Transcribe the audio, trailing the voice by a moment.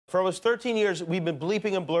For almost 13 years, we've been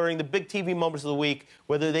bleeping and blurring the big TV moments of the week,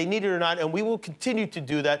 whether they need it or not, and we will continue to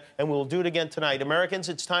do that, and we'll do it again tonight. Americans,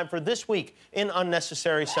 it's time for This Week in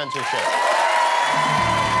Unnecessary Censorship.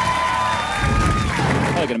 I'm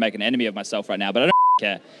probably going to make an enemy of myself right now, but I don't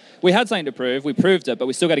care. We had something to prove, we proved it, but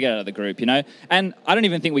we still got to get out of the group, you know? And I don't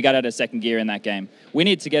even think we got out of second gear in that game. We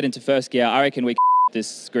need to get into first gear. I reckon we can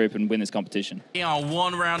this group and win this competition. We are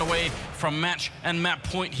one round away from match and map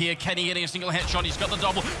point here. Kenny getting a single headshot. He's got the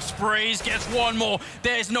double. Sprays, gets one more.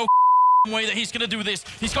 There's no way that he's going to do this.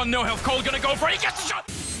 He's got no health. Cole's going to go for it. He gets the shot.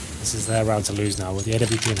 This is their round to lose now. With the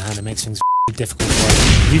AWP in hand, it makes things difficult for him.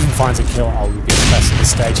 If he even finds a kill, I will be impressed at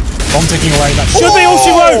this stage. Bomb ticking away. That should be all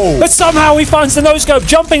she wrote. But somehow he finds the no-scope.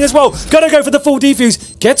 Jumping as well. Gotta go for the full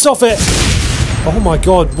defuse. Gets off it. Oh my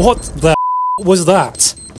god. What the was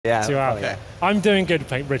that? Yeah. To Ali. Okay. I'm doing good,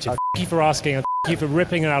 Richard. Thank you for asking, and thank you for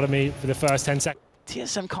ripping it out of me for the first 10 seconds.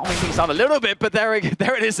 TSM calming things down a little bit, but there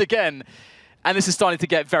it is again. And this is starting to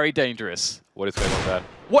get very dangerous. What is going on, Dan?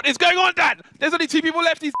 What is going on, Dan? There's only 2 people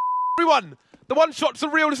left. He's everyone. The one shots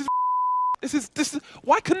are real. This is.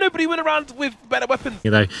 Why can nobody win around with better weapons?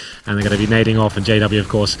 You know, and they're going to be nading off, and JW, of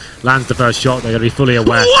course, lands the first shot. They're going to be fully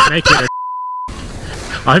aware. Make it.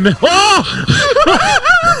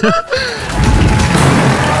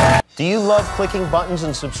 Do you love clicking buttons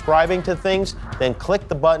and subscribing to things? Then click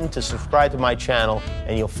the button to subscribe to my channel,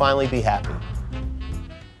 and you'll finally be happy.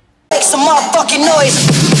 Make some motherfucking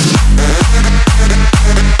noise.